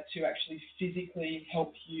there to actually physically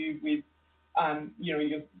help you with,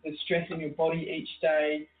 the stress in your body each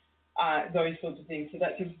day, those sorts of things. So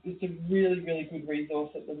it's a really, really good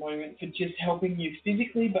resource at the moment for just helping you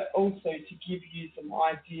physically, but also to give you some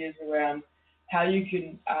ideas around how you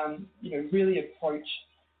can, really approach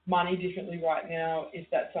money differently right now, if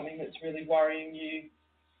that's something that's really worrying you.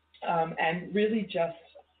 And really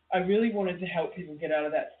I really wanted to help people get out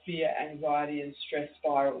of that fear, anxiety, and stress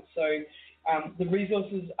spiral. So the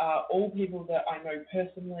resources are all people that I know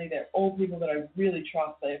personally. They're all people that I really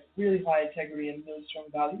trust. They have really high integrity and really strong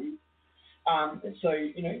values. So,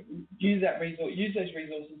 use those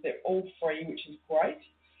resources. They're all free, which is great,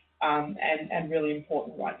 and really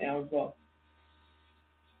important right now as well.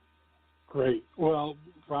 Great. Well,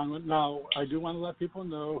 Bronwen, now I do want to let people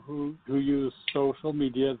know who use social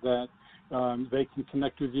media that they can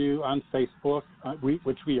connect with you on Facebook,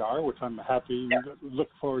 which I'm happy and look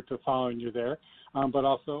forward to following you there. But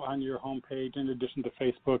also on your homepage, in addition to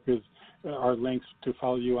Facebook, are links to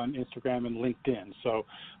follow you on Instagram and LinkedIn. So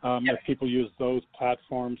if people use those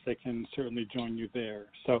platforms, they can certainly join you there.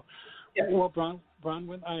 So, well,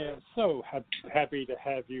 Bronwen, I am so happy to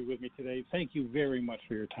have you with me today. Thank you very much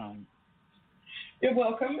for your time. You're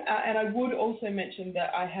welcome. And I would also mention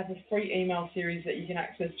that I have a free email series that you can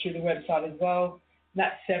access through the website as well. And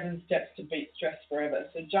that's 7 Steps to Beat Stress Forever.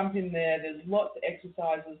 So jump in there. There's lots of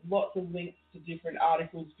exercises, lots of links to different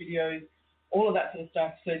articles, videos, all of that sort of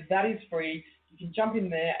stuff. So that is free. You can jump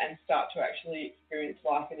in there and start to actually experience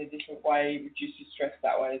life in a different way, reduce your stress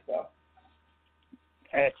that way as well.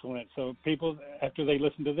 Excellent. So people, after they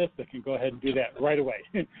listen to this, they can go ahead and do that right away.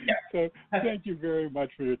 So thank you very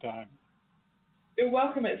much for your time. You're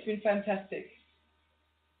welcome. It's been fantastic.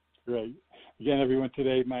 Great. Again, everyone,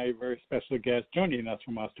 today my very special guest joining us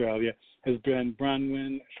from Australia has been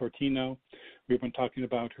Bronwen Sciortino. We've been talking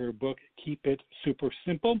about her book, Keep It Super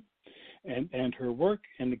Simple, and her work.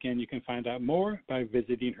 And again, you can find out more by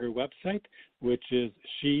visiting her website, which is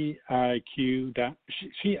sheiqlife.com.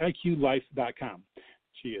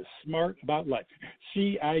 She is smart about life.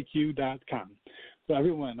 sheiq.com. So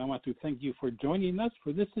everyone, I want to thank you for joining us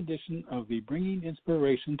for this edition of the Bringing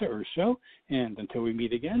Inspiration to Earth show. And until we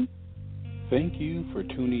meet again, thank you for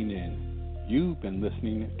tuning in. You've been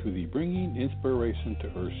listening to the Bringing Inspiration to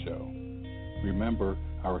Earth show. Remember,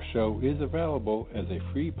 our show is available as a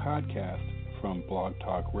free podcast from Blog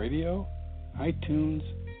Talk Radio, iTunes,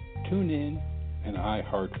 TuneIn, and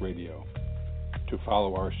iHeartRadio. To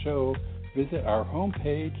follow our show, visit our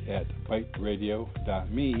homepage at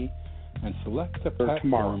biteradio.me and select the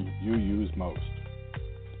platform you use most.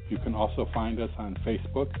 You can also find us on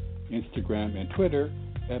Facebook, Instagram, and Twitter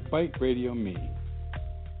at Byte Radio Me.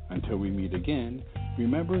 Until we meet again,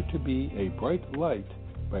 remember to be a bright light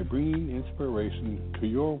by bringing inspiration to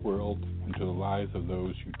your world and to the lives of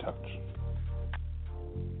those you touch.